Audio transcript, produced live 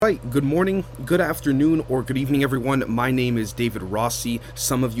Right, good morning, good afternoon, or good evening, everyone. My name is David Rossi.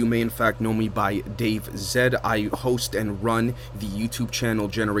 Some of you may, in fact, know me by Dave Z. I host and run the YouTube channel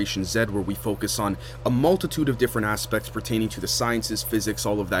Generation Z, where we focus on a multitude of different aspects pertaining to the sciences, physics,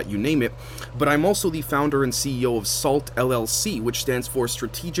 all of that, you name it. But I'm also the founder and CEO of SALT LLC, which stands for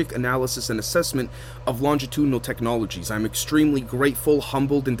Strategic Analysis and Assessment of Longitudinal Technologies. I'm extremely grateful,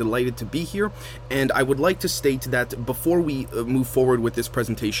 humbled, and delighted to be here, and I would like to state that before we move forward with this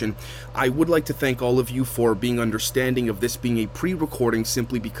presentation, I would like to thank all of you for being understanding of this being a pre-recording,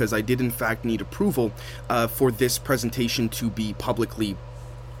 simply because I did in fact need approval for this presentation to be publicly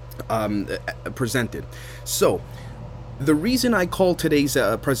presented. So, the reason I call today's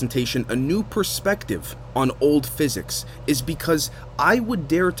presentation A New Perspective on Old Physics is because I would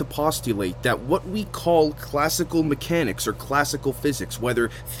dare to postulate that what we call classical mechanics or classical physics, whether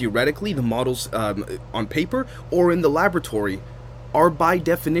theoretically the models on paper or in the laboratory, are by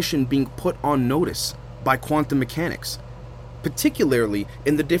definition being put on notice by quantum mechanics, particularly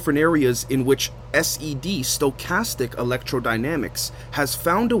in the different areas in which SED, stochastic electrodynamics, has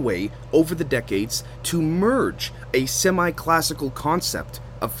found a way over the decades to merge a semi-classical concept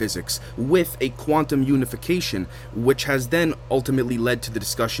of physics with a quantum unification, which has then ultimately led to the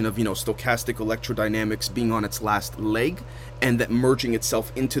discussion of, stochastic electrodynamics being on its last leg, and that merging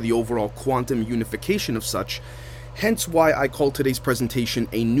itself into the overall quantum unification of such. Hence why I call today's presentation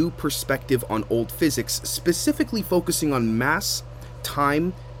A New Perspective on Old Physics, specifically focusing on mass,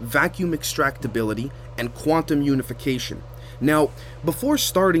 time, vacuum extractability, and quantum unification. Now, before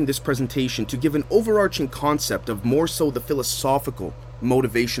starting this presentation, to give an overarching concept of more so the philosophical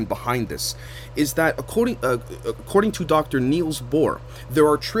motivation behind this, is that according to Dr. Niels Bohr, there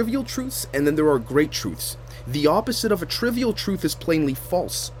are trivial truths and then there are great truths. The opposite of a trivial truth is plainly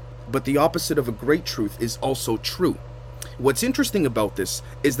false, but the opposite of a great truth is also true. What's interesting about this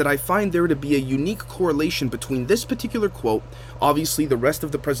is that I find there to be a unique correlation between this particular quote, obviously the rest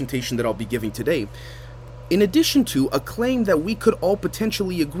of the presentation that I'll be giving today, in addition to a claim that we could all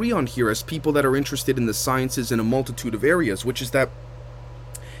potentially agree on here as people that are interested in the sciences in a multitude of areas, which is that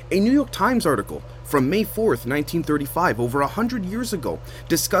a New York Times article from May 4th, 1935, over 100 years ago,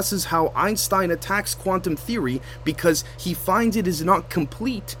 discusses how Einstein attacks quantum theory because he finds it is not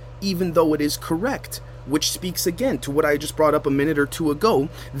complete even though it is correct, which speaks again to what I just brought up a minute or two ago,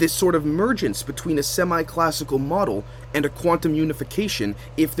 this sort of mergence between a semi-classical model and a quantum unification,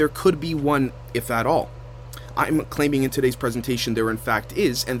 if there could be one, if at all. I'm claiming in today's presentation there in fact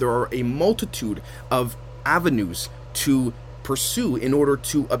is, and there are a multitude of avenues to pursue in order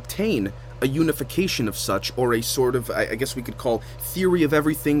to obtain a unification of such, or a sort of, I guess we could call theory of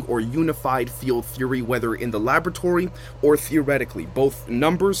everything or unified field theory, whether in the laboratory or theoretically, both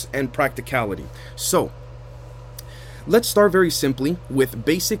numbers and practicality. So, let's start very simply with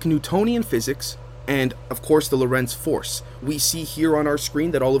basic Newtonian physics and, of course, the Lorentz force. We see here on our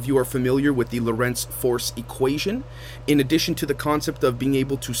screen that all of you are familiar with the Lorentz force equation, in addition to the concept of being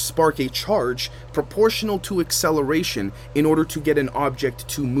able to spark a charge proportional to acceleration in order to get an object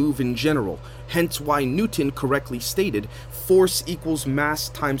to move in general. Hence why Newton correctly stated force equals mass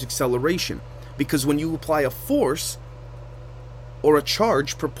times acceleration, because when you apply a force or a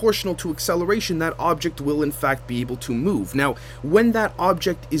charge proportional to acceleration, that object will in fact be able to move. Now, when that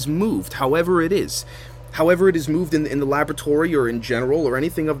object is moved, however it is moved in the laboratory or in general or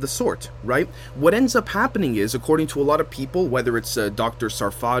anything of the sort, right? What ends up happening is, according to a lot of people, whether it's Dr.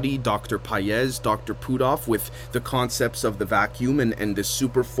 Sarfati, Dr. Paez, Dr. Puthoff, with the concepts of the vacuum and the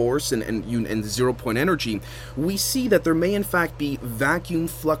super force and the 0-point energy, we see that there may in fact be vacuum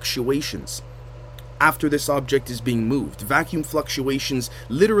fluctuations after this object is being moved. Vacuum fluctuations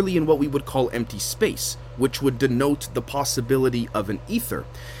literally in what we would call empty space, which would denote the possibility of an ether.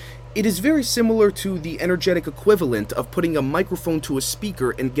 It is very similar to the energetic equivalent of putting a microphone to a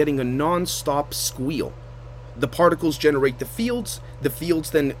speaker and getting a non-stop squeal. The particles generate the fields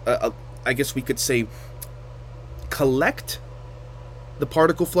then, I guess we could say, collect the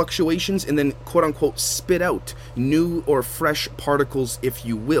particle fluctuations and then quote-unquote spit out new or fresh particles, if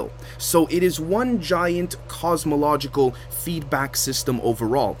you will. So it is one giant cosmological feedback system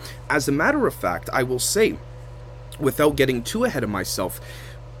overall. As a matter of fact, I will say, without getting too ahead of myself,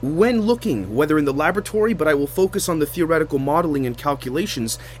 when looking, whether in the laboratory, but I will focus on the theoretical modeling and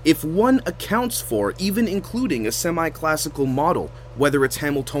calculations, if one accounts for, even including a semi-classical model, whether it's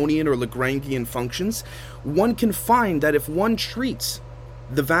Hamiltonian or Lagrangian functions, one can find that if one treats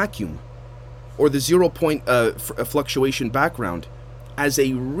the vacuum or the 0-point fluctuation background as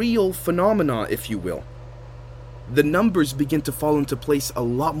a real phenomena, if you will, the numbers begin to fall into place a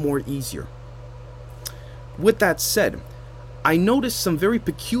lot more easier. With that said, I noticed some very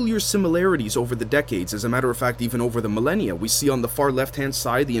peculiar similarities over the decades. As a matter of fact, even over the millennia. We see on the far left-hand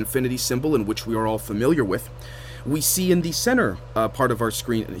side the infinity symbol, in which we are all familiar with. We see in the center part of our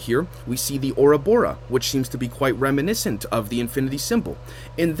screen here, we see the Ouroboros, which seems to be quite reminiscent of the infinity symbol.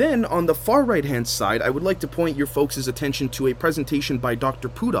 And then on the far right-hand side, I would like to point your folks' attention to a presentation by Dr.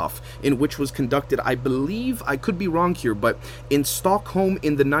 Pudov, in which was conducted, I believe, I could be wrong here, but in Stockholm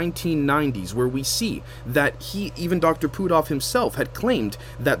in the 1990s, where we see that even Dr. Pudov himself had claimed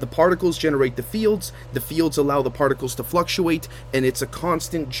that the particles generate the fields allow the particles to fluctuate, and it's a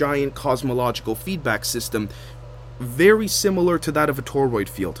constant, giant cosmological feedback system, very similar to that of a toroid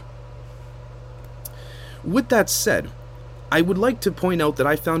field. With that said, I would like to point out that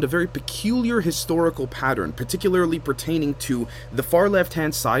I found a very peculiar historical pattern, particularly pertaining to the far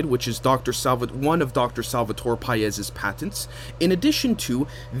left-hand side, which is one of Dr. Salvatore Paez's patents, in addition to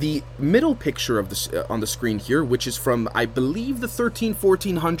the middle picture of on the screen here, which is from, I believe, the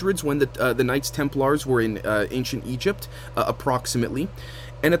 1400s, when the Knights Templars were in ancient Egypt, approximately.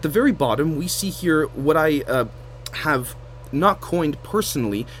 And at the very bottom, we see here what I have not coined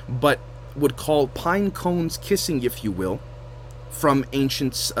personally, but would call pine cones kissing, if you will, from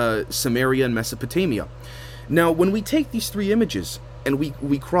ancient Samaria and Mesopotamia. Now, when we take these three images and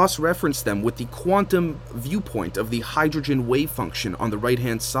we cross-reference them with the quantum viewpoint of the hydrogen wave function on the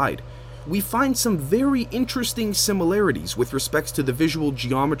right-hand side, we find some very interesting similarities with respects to the visual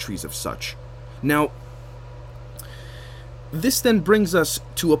geometries of such. Now, this then brings us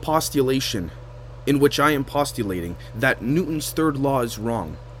to a postulation in which I am postulating that Newton's third law is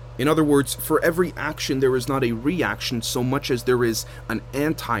wrong. In other words, for every action there is not a reaction so much as there is an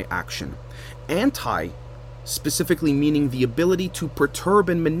anti-action. Anti, specifically meaning the ability to perturb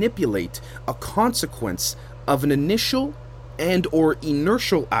and manipulate a consequence of an initial and or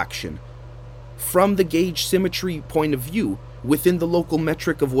inertial action from the gauge symmetry point of view within the local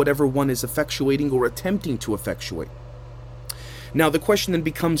metric of whatever one is effectuating or attempting to effectuate. Now, the question then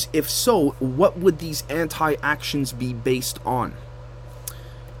becomes, if so, what would these anti-actions be based on?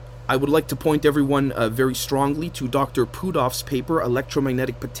 I would like to point everyone very strongly to Dr. Pudov's paper,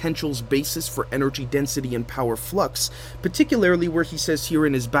 Electromagnetic Potentials Basis for Energy Density and Power Flux, particularly where he says here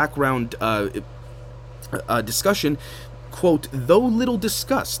in his background discussion, quote, "Though little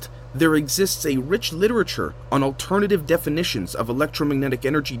discussed, there exists a rich literature on alternative definitions of electromagnetic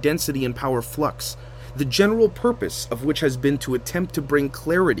energy density and power flux, the general purpose of which has been to attempt to bring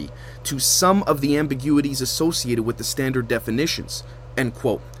clarity to some of the ambiguities associated with the standard definitions," end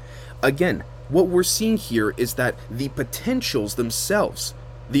quote. Again, what we're seeing here is that the potentials themselves,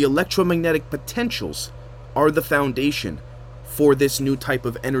 the electromagnetic potentials, are the foundation for this new type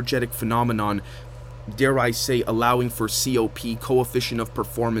of energetic phenomenon, dare I say, allowing for COP, coefficient of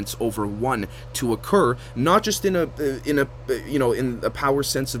performance over 1, to occur, not just in a power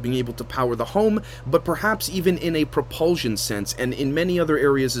sense of being able to power the home, but perhaps even in a propulsion sense, and in many other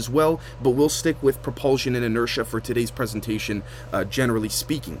areas as well, but we'll stick with propulsion and inertia for today's presentation, generally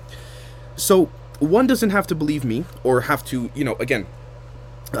speaking. So, one doesn't have to believe me, or have to,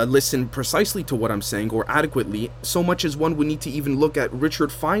 listen precisely to what I'm saying, or adequately, so much as one would need to even look at Richard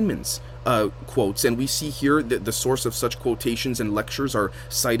Feynman's quotes, and we see here that the source of such quotations and lectures are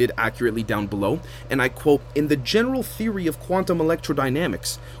cited accurately down below, and I quote, "In the general theory of quantum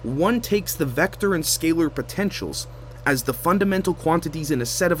electrodynamics, one takes the vector and scalar potentials as the fundamental quantities in a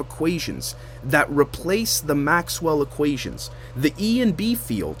set of equations that replace the Maxwell equations. The E and B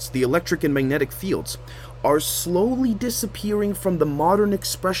fields, the electric and magnetic fields, are slowly disappearing from the modern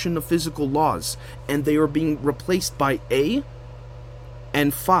expression of physical laws, and they are being replaced by A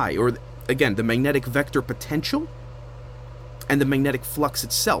and phi, or again, the magnetic vector potential and the magnetic flux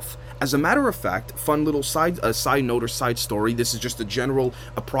itself. As a matter of fact, fun little side note or side story, this is just a general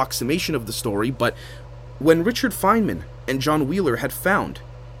approximation of the story, but when Richard Feynman and John Wheeler had found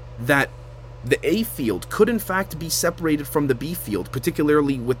that the A field could in fact be separated from the B field,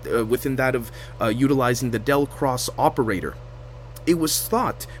 particularly within that of utilizing the del cross operator, it was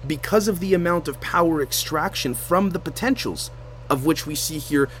thought, because of the amount of power extraction from the potentials, of which we see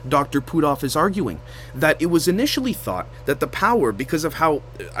here Dr. Pudov is arguing, that it was initially thought that the power, because of how,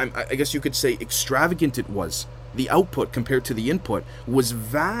 I guess you could say, extravagant it was, the output compared to the input, was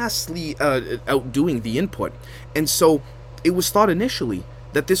vastly outdoing the input. And so it was thought initially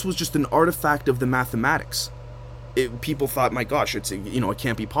that this was just an artifact of the mathematics. People thought, my gosh, it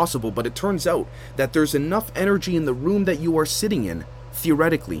can't be possible, but it turns out that there's enough energy in the room that you are sitting in,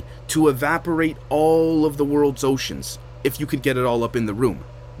 theoretically, to evaporate all of the world's oceans, if you could get it all up in the room.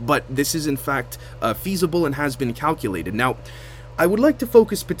 But this is in fact feasible and has been calculated. Now, I would like to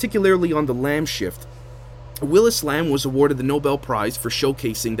focus particularly on the Lamb shift, Willis Lamb was awarded the Nobel Prize for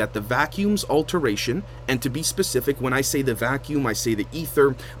showcasing that the vacuum's alteration, and to be specific, when I say the vacuum, I say the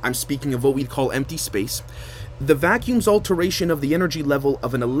ether, I'm speaking of what we call empty space. The vacuum's alteration of the energy level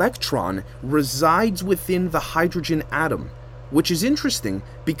of an electron resides within the hydrogen atom, which is interesting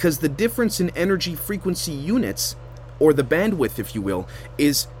because the difference in energy frequency units, or the bandwidth, if you will,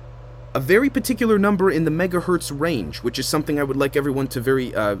 is a very particular number in the megahertz range, which is something I would like everyone to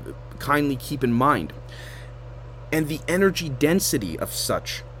very kindly keep in mind. And the energy density of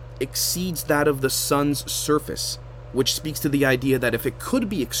such exceeds that of the sun's surface, which speaks to the idea that if it could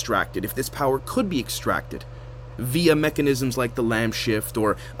be extracted, if this power could be extracted via mechanisms like the Lamb shift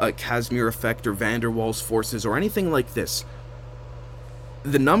or Casimir effect or van der Waals forces or anything like this,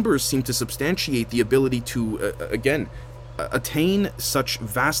 the numbers seem to substantiate the ability to, again, attain such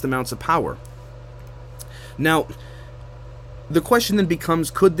vast amounts of power. Now, the question then becomes,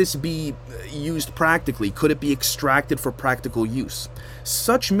 could this be used practically? Could it be extracted for practical use?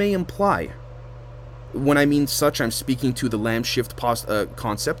 Such may imply, when I mean such, I'm speaking to the Lamb shift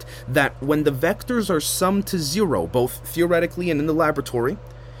concept, that when the vectors are summed to zero, both theoretically and in the laboratory,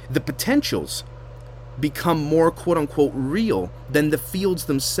 the potentials become more quote-unquote real than the fields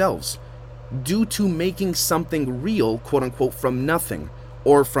themselves, due to making something real, quote-unquote, from nothing,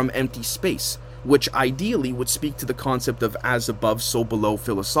 or from empty space, which ideally would speak to the concept of as above, so below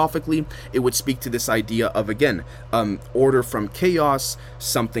philosophically. It would speak to this idea of, again, order from chaos,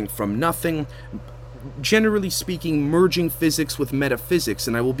 something from nothing. Generally speaking, merging physics with metaphysics,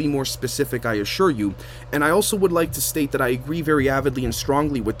 and I will be more specific, I assure you. And I also would like to state that I agree very avidly and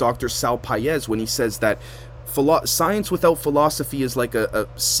strongly with Dr. Sal Paez when he says that science without philosophy is like a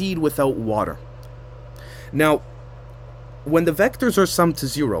seed without water. Now, when the vectors are summed to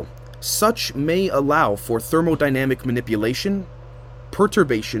zero, such may allow for thermodynamic manipulation,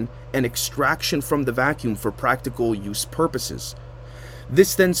 perturbation, and extraction from the vacuum for practical use purposes.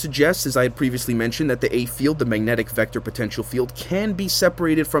 This then suggests, as I had previously mentioned, that the A field, the magnetic vector potential field, can be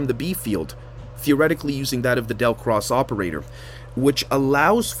separated from the B field, theoretically using that of the del cross operator, which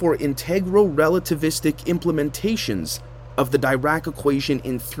allows for integral relativistic implementations of the Dirac equation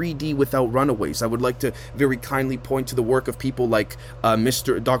in 3D without runaways. I would like to very kindly point to the work of people like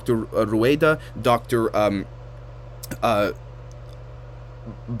Dr. Rueda, Dr.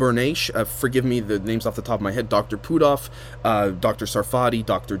 Bernache, forgive me, the names off the top of my head, Dr. Pudov, Dr. Sarfati,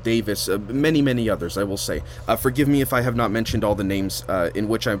 Dr. Davis, many others, I will say. Forgive me if I have not mentioned all the names in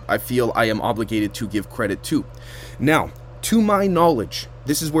which I feel I am obligated to give credit to. Now, to my knowledge,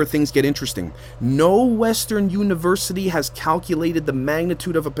 this is where things get interesting. No Western university has calculated the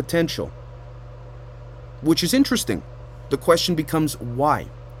magnitude of a potential, which is interesting. The question becomes, why?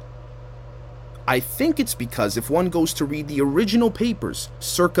 I think it's because if one goes to read the original papers,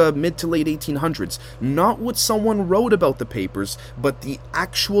 circa mid to late 1800s, not what someone wrote about the papers, but the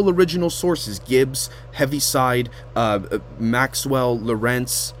actual original sources, Gibbs, Heaviside, Maxwell,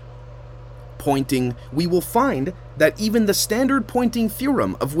 Lorentz, pointing, we will find that even the standard pointing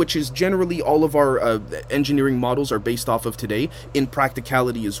theorem, of which is generally all of our engineering models are based off of today, in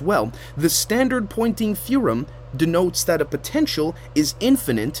practicality as well, the standard pointing theorem denotes that a potential is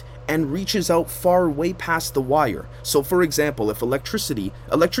infinite and reaches out far way past the wire. So for example, if electricity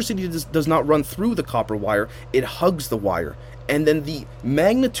does not run through the copper wire, it hugs the wire. And then the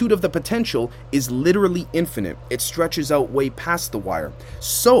magnitude of the potential is literally infinite. It stretches out way past the wire.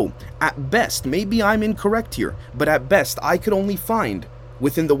 So, at best, maybe I'm incorrect here, but at best, I could only find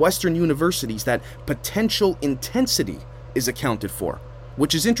within the Western universities that potential intensity is accounted for,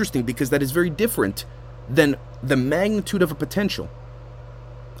 which is interesting because that is very different than the magnitude of a potential.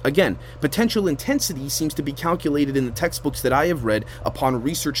 Again, potential intensity seems to be calculated in the textbooks that I have read upon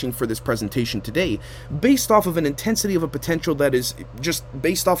researching for this presentation today, based off of an intensity of a potential that is just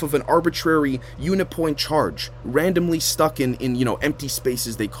based off of an arbitrary unit point charge, randomly stuck in empty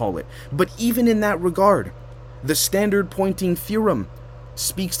spaces, they call it. But even in that regard, the standard pointing theorem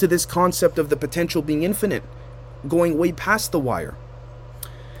speaks to this concept of the potential being infinite, going way past the wire.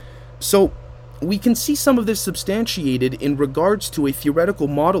 So, we can see some of this substantiated in regards to a theoretical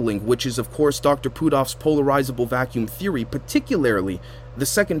modeling, which is, of course, Dr. Pudov's polarizable vacuum theory, particularly the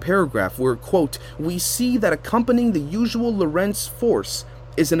second paragraph, where, quote, we see that accompanying the usual Lorentz force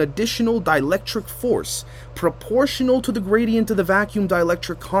is an additional dielectric force proportional to the gradient of the vacuum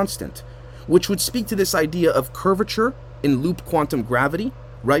dielectric constant, which would speak to this idea of curvature in loop quantum gravity,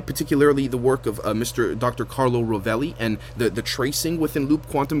 right? Particularly the work of Dr. Carlo Rovelli and the tracing within loop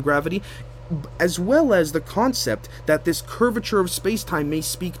quantum gravity, as well as the concept that this curvature of space-time may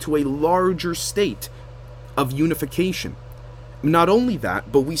speak to a larger state of unification. Not only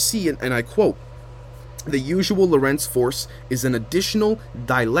that, but we see, and I quote, The usual Lorentz force is an additional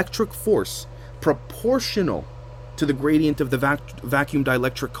dielectric force proportional to the gradient of the vacuum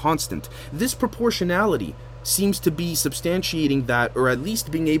dielectric constant. This proportionality seems to be substantiating that, or at least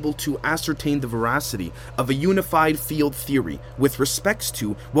being able to ascertain the veracity of a unified field theory with respects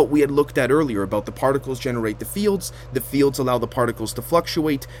to what we had looked at earlier about the particles generate the fields allow the particles to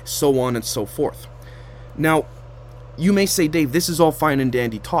fluctuate, so on and so forth. Now, you may say, Dave, this is all fine and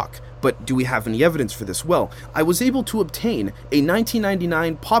dandy talk, but do we have any evidence for this? Well, I was able to obtain a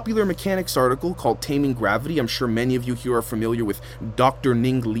 1999 Popular Mechanics article called Taming Gravity. I'm sure many of you here are familiar with Dr.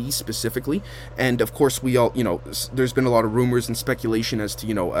 Ning Li specifically, and of course we all, there's been a lot of rumors and speculation as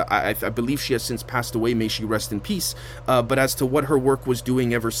to, I believe she has since passed away, may she rest in peace, but as to what her work was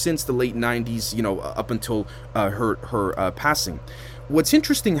doing ever since the late 90s, up until her passing. What's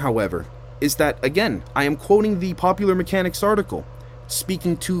interesting, however, is that, again, I am quoting the Popular Mechanics article,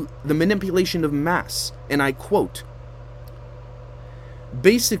 speaking to the manipulation of mass, and I quote,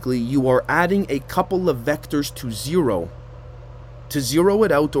 basically you are adding a couple of vectors to zero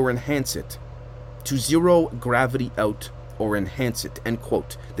it out or enhance it, to zero gravity out or enhance it, end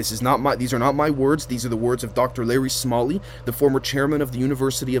quote. These are not my words, these are the words of Dr. Larry Smalley, the former chairman of the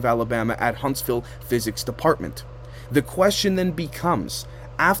University of Alabama at Huntsville Physics Department. The question then becomes,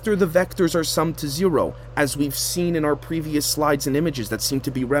 after the vectors are summed to zero, as we've seen in our previous slides and images that seem to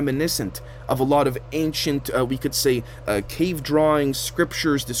be reminiscent of a lot of ancient, we could say, cave drawings,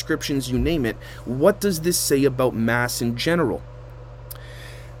 scriptures, descriptions, you name it, what does this say about mass in general?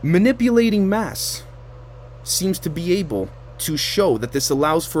 Manipulating mass seems to be able to show that this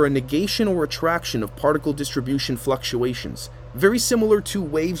allows for a negation or attraction of particle distribution fluctuations. Very similar to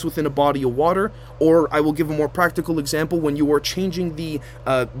waves within a body of water, or I will give a more practical example when you are changing the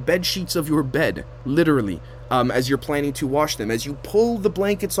bed sheets of your bed, literally, as you're planning to wash them. As you pull the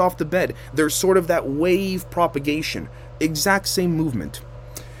blankets off the bed, there's sort of that wave propagation. Exact same movement.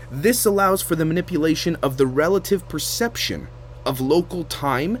 This allows for the manipulation of the relative perception of local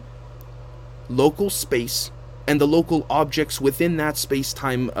time, local space, and the local objects within that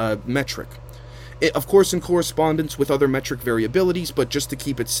space-time metric. Of course, in correspondence with other metric variabilities, but just to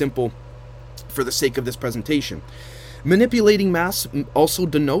keep it simple for the sake of this presentation. Manipulating mass also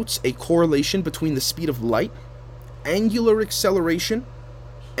denotes a correlation between the speed of light, angular acceleration,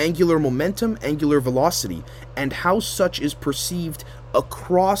 angular momentum, angular velocity, and how such is perceived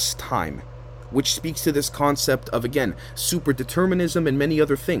across time, which speaks to this concept of, again, superdeterminism and many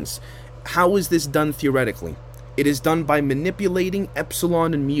other things. How is this done theoretically? It is done by manipulating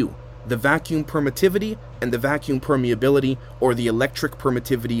epsilon and mu, the vacuum permittivity and the vacuum permeability, or the electric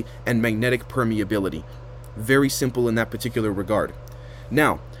permittivity and magnetic permeability. Very simple in that particular regard.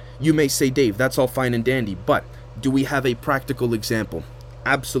 Now, you may say, Dave, that's all fine and dandy, but do we have a practical example?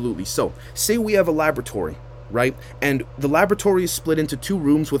 Absolutely. So, say we have a laboratory, right? And the laboratory is split into two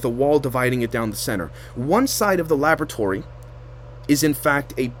rooms with a wall dividing it down the center. One side of the laboratory is in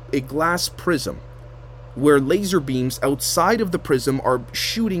fact a glass prism, where laser beams outside of the prism are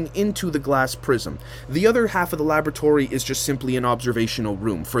shooting into the glass prism. The other half of the laboratory is just simply an observational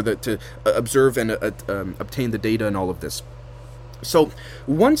room to observe and obtain the data and all of this. So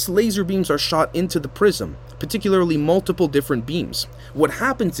once laser beams are shot into the prism, particularly multiple different beams, what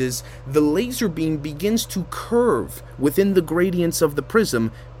happens is the laser beam begins to curve within the gradients of the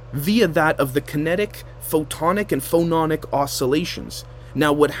prism via that of the kinetic, photonic, and phononic oscillations.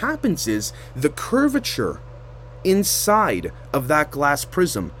 Now what happens is the curvature inside of that glass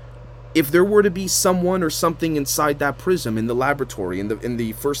prism, if there were to be someone or something inside that prism in the laboratory, in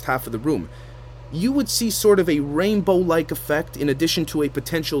the first half of the room, you would see sort of a rainbow-like effect in addition to a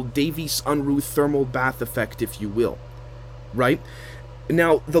potential Davies-Unruh thermal bath effect, if you will, right?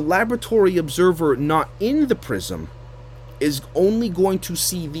 Now, the laboratory observer not in the prism is only going to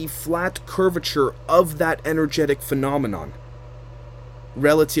see the flat curvature of that energetic phenomenon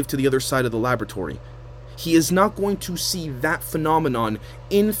relative to the other side of the laboratory. He is not going to see that phenomenon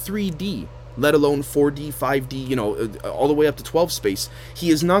in 3D, let alone 4D, 5D, all the way up to 12 space. He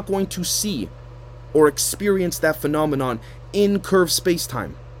is not going to see or experience that phenomenon in curved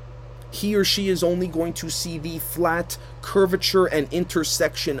space-time. He or she is only going to see the flat curvature and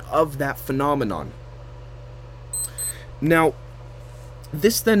intersection of that phenomenon. Now,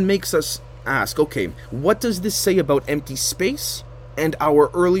 this then makes us ask, okay, what does this say about empty space and our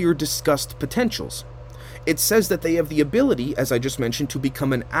earlier discussed potentials? It says that they have the ability, as I just mentioned, to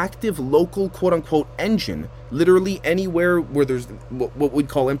become an active local quote-unquote engine. Literally anywhere where there's what we'd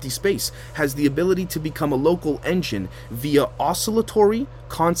call empty space has the ability to become a local engine via oscillatory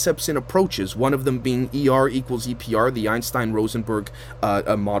concepts and approaches, one of them being ER equals EPR, the Einstein-Rosenberg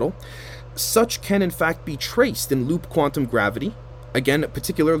model. Such can in fact be traced in loop quantum gravity. Again,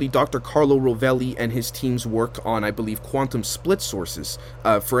 particularly Dr. Carlo Rovelli and his team's work on, I believe, quantum split sources.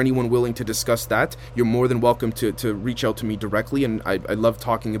 For anyone willing to discuss that, you're more than welcome to reach out to me directly, and I love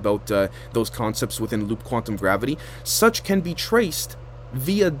talking about those concepts within loop quantum gravity. Such can be traced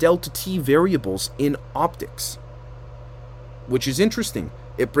via delta T variables in optics, which is interesting.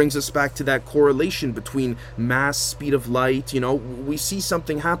 It brings us back to that correlation between mass, speed of light. We see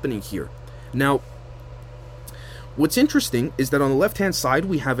something happening here. Now, what's interesting is that on the left-hand side,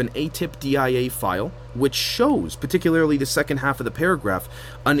 we have an ATIP DIA file, which shows, particularly the second half of the paragraph,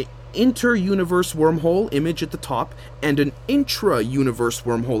 an inter-universe wormhole image at the top and an intra-universe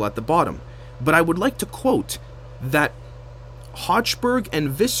wormhole at the bottom. But I would like to quote that Hochberg and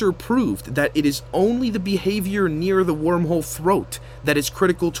Visser proved that it is only the behavior near the wormhole throat that is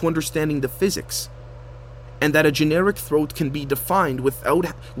critical to understanding the physics, and that a generic throat can be defined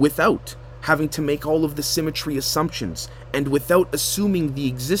without having to make all of the symmetry assumptions, and without assuming the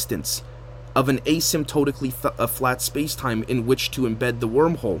existence of an asymptotically flat spacetime in which to embed the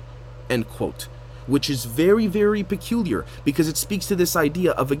wormhole, end quote. Which is very, very peculiar, because it speaks to this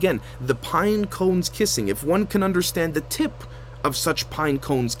idea of, again, the pine cones kissing. If one can understand the tip of such pine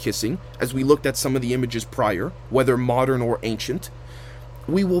cones kissing, as we looked at some of the images prior, whether modern or ancient,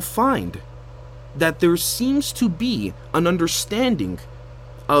 we will find that there seems to be an understanding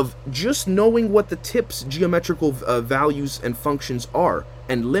of just knowing what the tip's geometrical values and functions are,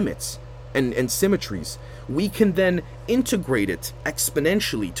 and limits, and symmetries. We can then integrate it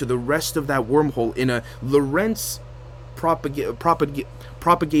exponentially to the rest of that wormhole in a Lorentz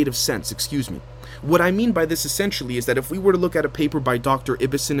propagative sense, What I mean by this essentially is that if we were to look at a paper by Dr.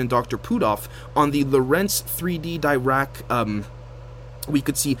 Ibison and Dr. Pudov on the Lorentz 3D Dirac, we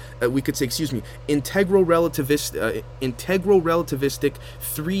could say, integral relativistic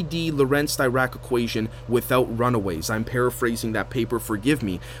 3D Lorentz Dirac equation without runaways. I'm paraphrasing that paper, forgive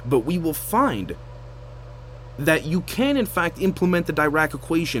me, but we will find that you can in fact implement the Dirac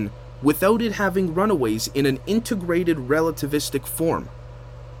equation without it having runaways in an integrated relativistic form,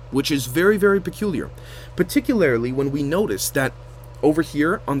 which is very, very peculiar, particularly when we notice that over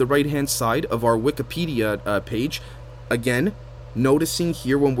here on the right-hand side of our Wikipedia page, again, noticing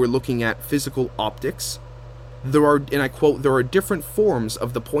here when we're looking at physical optics, there are, and I quote, there are different forms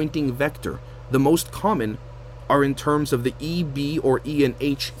of the pointing vector. The most common are in terms of the E, B, or E and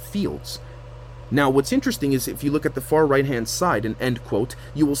H fields. Now, what's interesting is if you look at the far right-hand side, and end quote,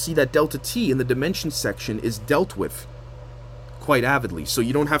 you will see that delta T in the dimension section is dealt with quite avidly, so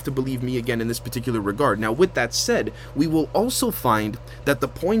you don't have to believe me again in this particular regard. Now, with that said, we will also find that the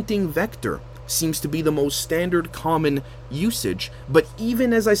pointing vector seems to be the most standard common usage, but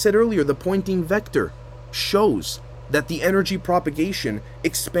even as I said earlier, the pointing vector shows that the energy propagation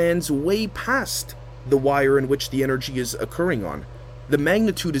expands way past the wire in which the energy is occurring on. The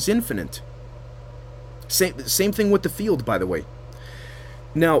magnitude is infinite. Same thing with the field, by the way.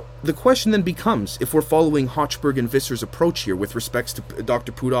 Now, the question then becomes, if we're following Hochberg and Visser's approach here with respects to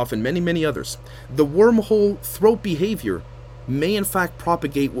Dr. Pudov and many, many others, the wormhole throat behavior may in fact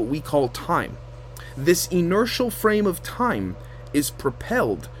propagate what we call time. This inertial frame of time is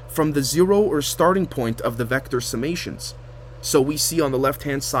propelled from the zero or starting point of the vector summations. So we see on the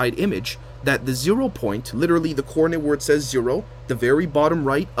left-hand side image that the 0 point, literally the coordinate where it says 0, the very bottom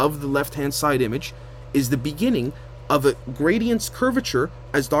right of the left-hand side image, is the beginning of a gradient's curvature,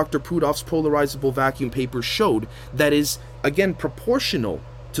 as Dr. Pudov's polarizable vacuum paper showed, that is, again, proportional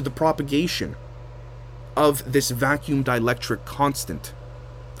to the propagation of this vacuum dielectric constant,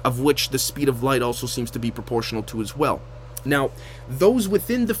 of which the speed of light also seems to be proportional to as well. Now, those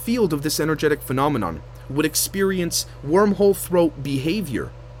within the field of this energetic phenomenon would experience wormhole throat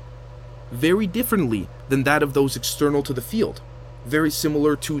behavior very differently than that of those external to the field, very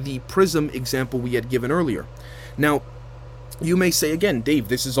similar to the prism example we had given earlier. Now, you may say again, Dave,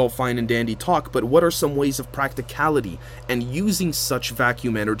 this is all fine and dandy talk, but what are some ways of practicality and using such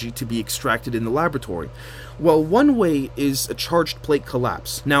vacuum energy to be extracted in the laboratory? Well, one way is a charged plate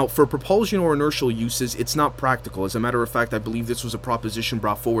collapse. Now, for propulsion or inertial uses, it's not practical. As a matter of fact, I believe this was a proposition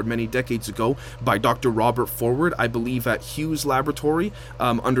brought forward many decades ago by Dr. Robert Forward, I believe at Hughes Laboratory,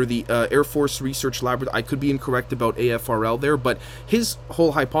 under the Air Force Research Laboratory. I could be incorrect about AFRL there, but his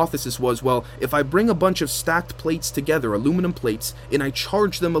whole hypothesis was, well, if I bring a bunch of stacked plates together, aluminum plates, and I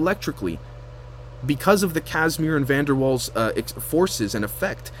charge them electrically, because of the Casimir and van der Waals forces and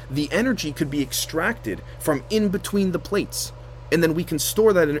effect, the energy could be extracted from in between the plates, and then we can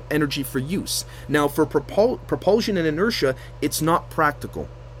store that energy for use. Now, for propulsion and inertia, it's not practical.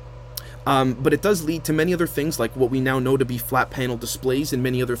 But it does lead to many other things, like what we now know to be flat panel displays and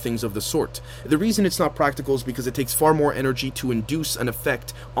many other things of the sort. The reason it's not practical is because it takes far more energy to induce an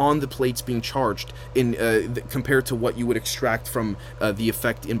effect on the plates being charged compared to what you would extract from the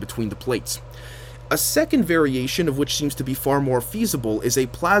effect in between the plates. A second variation, of which seems to be far more feasible, is a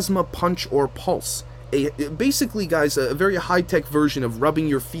plasma punch or pulse. Basically, guys, a very high-tech version of rubbing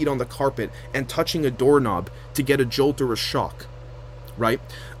your feet on the carpet and touching a doorknob to get a jolt or a shock, right?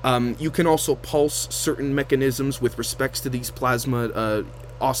 You can also pulse certain mechanisms with respects to these plasma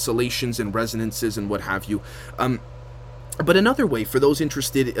oscillations and resonances and what have you. But another way, for those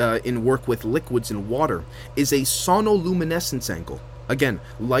interested in work with liquids and water, is a sonoluminescence angle. Again,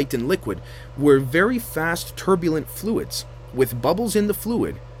 light and liquid, where very fast turbulent fluids with bubbles in the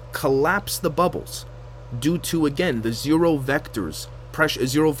fluid collapse the bubbles due to, again, the zero vector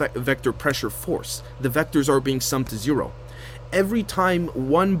pressure force. The vectors are being summed to zero. Every time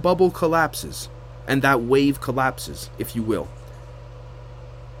one bubble collapses, and that wave collapses, if you will,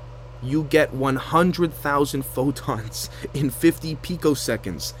 you get 100,000 photons in 50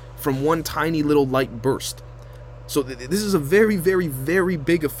 picoseconds from one tiny little light burst. So this is a very, very, very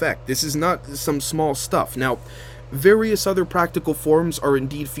big effect. This is not some small stuff. Now, various other practical forms are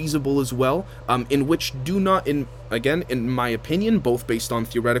indeed feasible as well, in which do not, in my opinion, both based on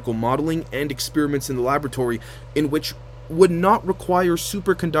theoretical modeling and experiments in the laboratory, in which would not require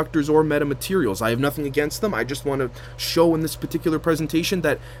superconductors or metamaterials. I have nothing against them. I just want to show in this particular presentation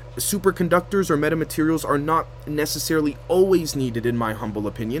that superconductors or metamaterials are not necessarily always needed, in my humble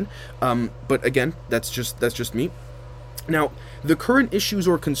opinion. But again, that's just me. Now, the current issues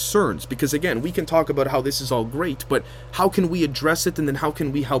or concerns, because again, we can talk about how this is all great, but how can we address it, and then how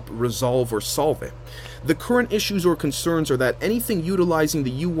can we help resolve or solve it? The current issues or concerns are that anything utilizing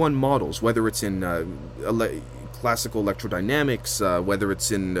the U1 models, whether it's in classical electrodynamics, whether it's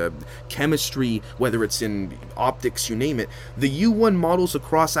in chemistry, whether it's in optics, you name it, the U1 models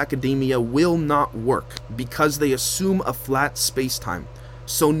across academia will not work because they assume a flat space-time.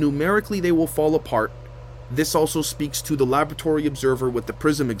 So numerically they will fall apart. This also speaks to the laboratory observer with the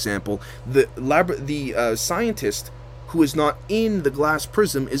prism example. The scientist who is not in the glass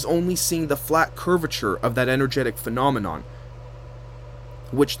prism is only seeing the flat curvature of that energetic phenomenon,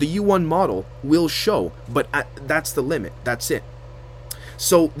 which the U1 model will show, but that's the limit. That's it.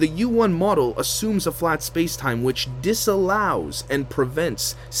 So the U1 model assumes a flat spacetime which disallows and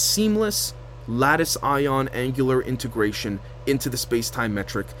prevents seamless lattice ion angular integration into the spacetime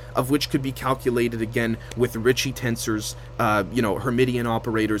metric, of which could be calculated again with Ricci tensors, Hermitian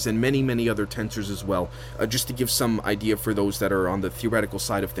operators, and many, many other tensors as well, just to give some idea for those that are on the theoretical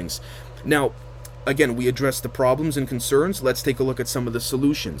side of things. Now, again, we addressed the problems and concerns. Let's take a look at some of the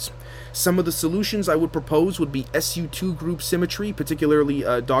solutions. Some of the solutions I would propose would be SU2 group symmetry, particularly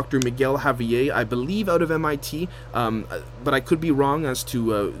Dr. Miguel Javier, I believe out of MIT, but I could be wrong as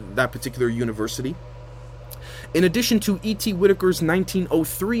to that particular university. In addition to E.T. Whittaker's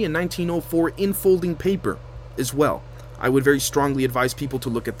 1903 and 1904 infolding paper as well. I would very strongly advise people to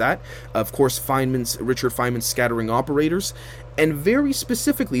look at that. Of course, Richard Feynman's scattering operators. And very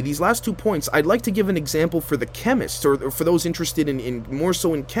specifically, these last 2 points, I'd like to give an example for the chemists, or for those interested in more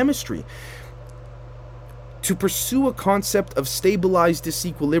so in chemistry, to pursue a concept of stabilized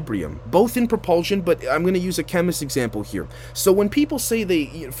disequilibrium, both in propulsion, but I'm going to use a chemist example here. So when people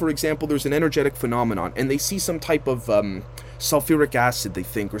say for example, there's an energetic phenomenon, and they see some type of sulfuric acid, they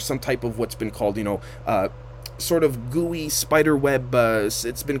think, or some type of what's been called, sort of gooey spider web,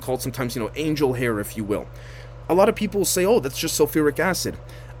 it's been called sometimes, angel hair, if you will. A lot of people say, oh, that's just sulfuric acid.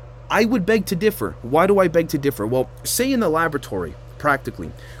 I would beg to differ. Why do I beg to differ? Well, say in the laboratory,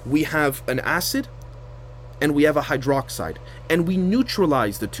 practically, we have an acid and we have a hydroxide, and we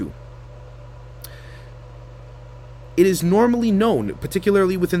neutralize the two. It is normally known,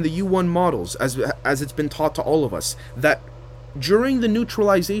 particularly within the U1 models, as it's been taught to all of us, that during the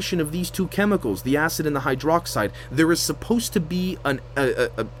neutralization of these two chemicals, the acid and the hydroxide, there is supposed to be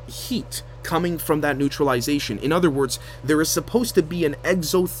a heat coming from that neutralization. In other words, there is supposed to be an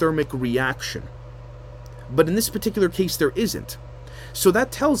exothermic reaction. But in this particular case, there isn't. So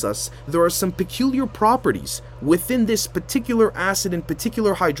that tells us there are some peculiar properties within this particular acid and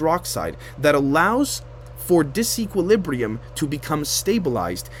particular hydroxide that allows for disequilibrium to become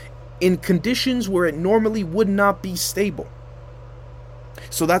stabilized in conditions where it normally would not be stable.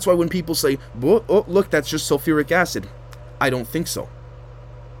 So that's why when people say, oh, look, that's just sulfuric acid, I don't think so.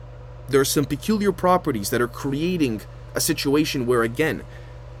 There are some peculiar properties that are creating a situation where, again,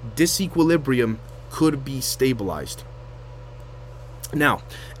 disequilibrium could be stabilized. Now,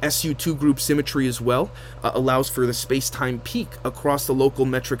 SU2 group symmetry as well allows for the space-time peak across the local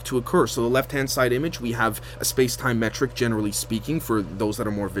metric to occur. So the left-hand side image, we have a space-time metric, generally speaking, for those that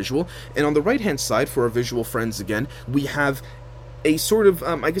are more visual. And on the right-hand side, for our visual friends again, we have a sort of,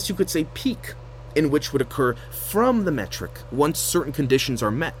 I guess you could say, peak in which would occur from the metric once certain conditions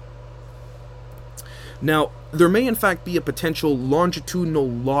are met. Now, there may in fact be a potential longitudinal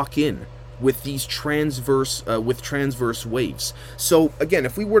lock-in with these transverse waves. So again,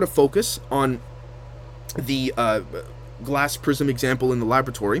 if we were to focus on the glass prism example in the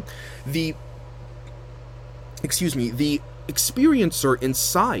laboratory, the experiencer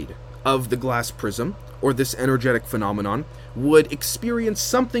inside of the glass prism, or this energetic phenomenon, would experience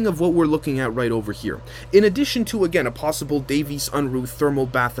something of what we're looking at right over here. In addition to, again, a possible Davies-Unruh thermal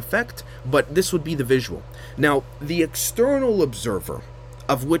bath effect, but this would be the visual. Now, the external observer,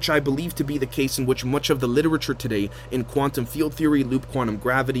 of which I believe to be the case in which much of the literature today in quantum field theory, loop quantum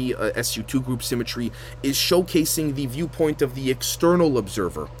gravity, SU2 group symmetry, is showcasing the viewpoint of the external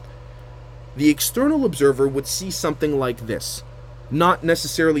observer. The external observer would see something like this. Not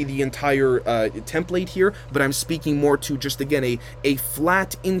necessarily the entire template here, but I'm speaking more to just, again, a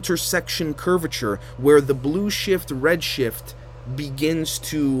flat intersection curvature where the blue shift, red shift begins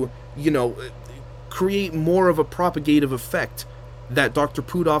to, create more of a propagative effect that Dr.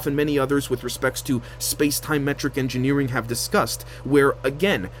 Puthoff and many others with respects to space-time metric engineering have discussed, where,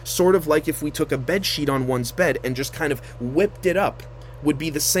 again, sort of like if we took a bed sheet on one's bed and just kind of whipped it up, would be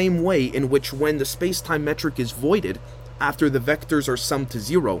the same way in which when the space-time metric is voided, after the vectors are summed to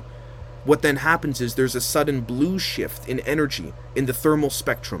zero, what then happens is there's a sudden blue shift in energy in the thermal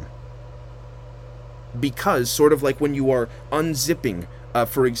spectrum. Because, sort of like when you are unzipping,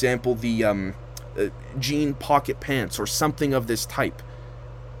 for example, the jean pocket pants or something of this type,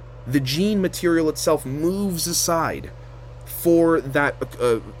 the jean material itself moves aside for that,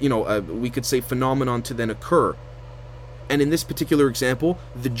 we could say phenomenon to then occur. And in this particular example,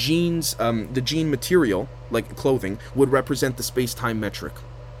 the jean material, like clothing, would represent the space-time metric.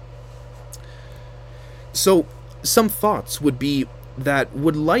 So, some thoughts would be that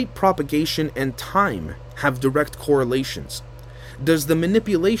would light propagation and time have direct correlations? Does the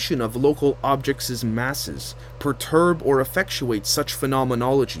manipulation of local objects' masses perturb or effectuate such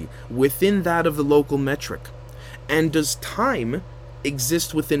phenomenology within that of the local metric? And does time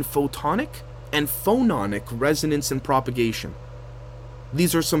exist within photonic and phononic resonance and propagation?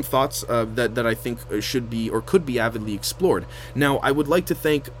 These are some thoughts that I think should be or could be avidly explored. Now, I would like to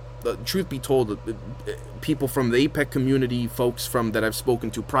thank, truth be told, people from the APEC community, folks from that I've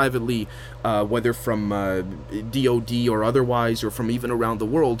spoken to privately, whether from DOD or otherwise, or from even around the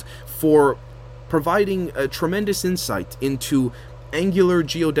world, for providing a tremendous insight into angular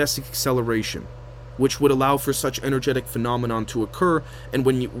geodesic acceleration, which would allow for such energetic phenomenon to occur. And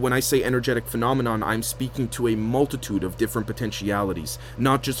when I say energetic phenomenon, I'm speaking to a multitude of different potentialities,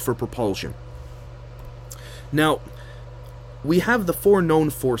 not just for propulsion. Now, we have the four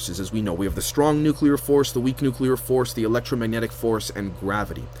known forces, as we know. We have the strong nuclear force, the weak nuclear force, the electromagnetic force, and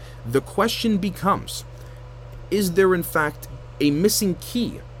gravity. The question becomes, is there in fact a missing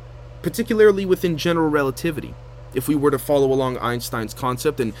key, particularly within general relativity? If we were to follow along Einstein's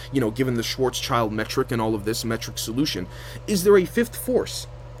concept and, given the Schwarzschild metric and all of this metric solution, is there a fifth force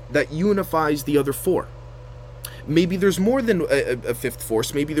that unifies the other four? Maybe there's more than a fifth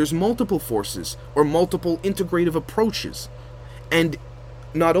force, maybe there's multiple forces or multiple integrative approaches. And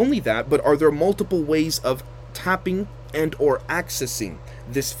not only that, but are there multiple ways of tapping and or accessing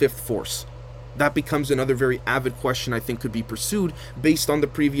this fifth force? That becomes another very avid question I think could be pursued based on the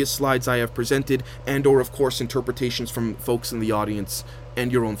previous slides I have presented and or of course interpretations from folks in the audience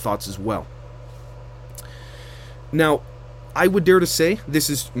and your own thoughts as well. Now, I would dare to say, this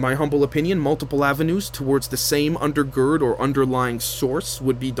is my humble opinion, multiple avenues towards the same undergird or underlying source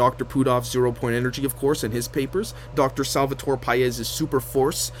would be Dr. Puthoff's zero-point energy, of course, and his papers, Dr. Salvatore Paez's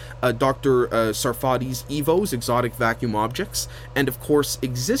superforce, Dr. Sarfati's EVOs, exotic vacuum objects, and of course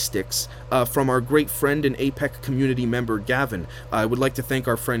Existics from our great friend and APEC community member Gavin. I would like to thank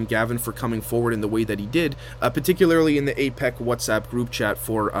our friend Gavin for coming forward in the way that he did, particularly in the APEC WhatsApp group chat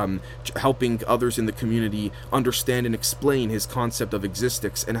for helping others in the community understand and explain his concept of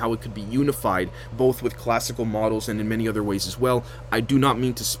existics and how it could be unified both with classical models and in many other ways as well. I do not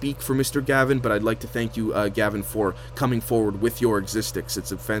mean to speak for Mr. Gavin, but I'd like to thank you, Gavin, for coming forward with your existics.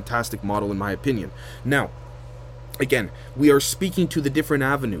 It's a fantastic model in my opinion. Now, again, we are speaking to the different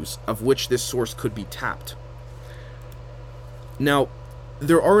avenues of which this source could be tapped. Now,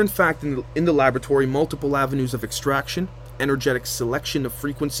 there are in fact in the laboratory multiple avenues of extraction, energetic selection of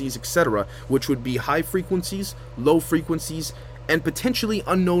frequencies, etc., which would be high frequencies, low frequencies, and potentially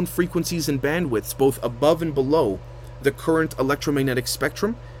unknown frequencies and bandwidths both above and below the current electromagnetic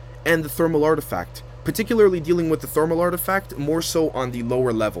spectrum and the thermal artifact, particularly dealing with the thermal artifact more so on the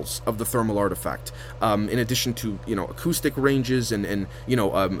lower levels of the thermal artifact, in addition to, acoustic ranges and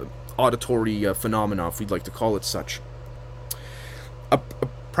auditory phenomena, if we'd like to call it such. A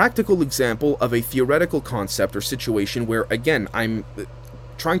practical example of a theoretical concept or situation where, again, I'm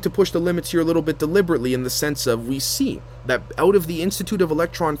trying to push the limits here a little bit deliberately, in the sense of, we see that out of the Institute of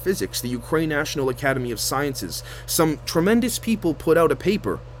Electron Physics, the Ukraine National Academy of Sciences, some tremendous people put out a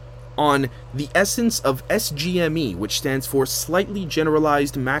paper on the essence of SGME, which stands for Slightly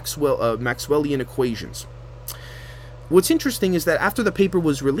Generalized Maxwellian Equations. What's interesting is that after the paper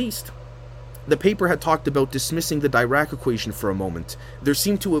was released, the paper had talked about dismissing the Dirac equation for a moment. There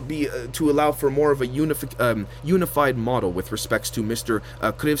seemed to be to allow for more of a unified model with respects to Mr.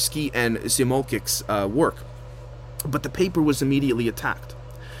 Krivsky and Simolkik's work. But the paper was immediately attacked.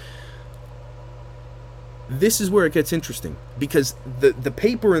 This is where it gets interesting, because the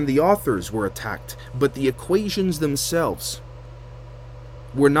paper and the authors were attacked, but the equations themselves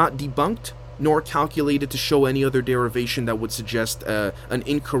were not debunked, nor calculated to show any other derivation that would suggest an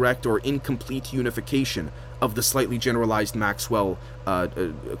incorrect or incomplete unification of the slightly generalized Maxwell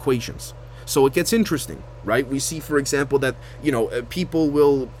equations. So it gets interesting, right? We see, for example, that people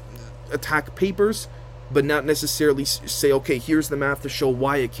will attack papers, but not necessarily say, okay, here's the math to show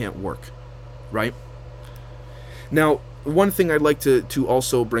why it can't work, right? Now, one thing I'd like to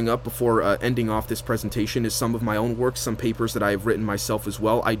also bring up before ending off this presentation is some of my own work, some papers that I have written myself as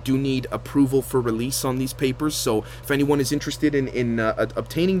well. I do need approval for release on these papers, so if anyone is interested in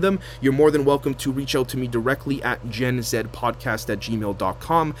obtaining them, you're more than welcome to reach out to me directly at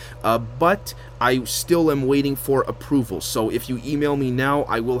genzpodcast@gmail.com, but I still am waiting for approval. So if you email me now,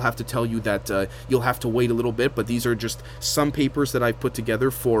 I will have to tell you that you'll have to wait a little bit, but these are just some papers that I've put together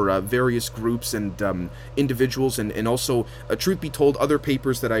for various groups and individuals, and also, truth be told, other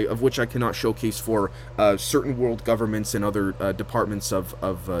papers that of which I cannot showcase for certain world governments and other departments of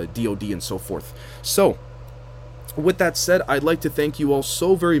DoD and so forth. So, with that said, I'd like to thank you all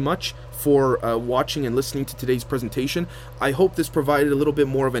so very much for watching and listening to today's presentation. I hope this provided a little bit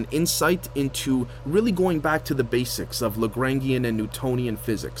more of an insight into really going back to the basics of Lagrangian and Newtonian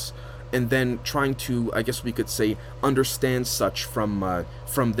physics, and then trying to, I guess we could say, understand such from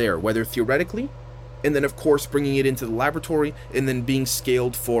there, whether theoretically, and then of course bringing it into the laboratory, and then being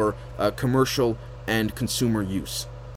scaled for commercial and consumer use.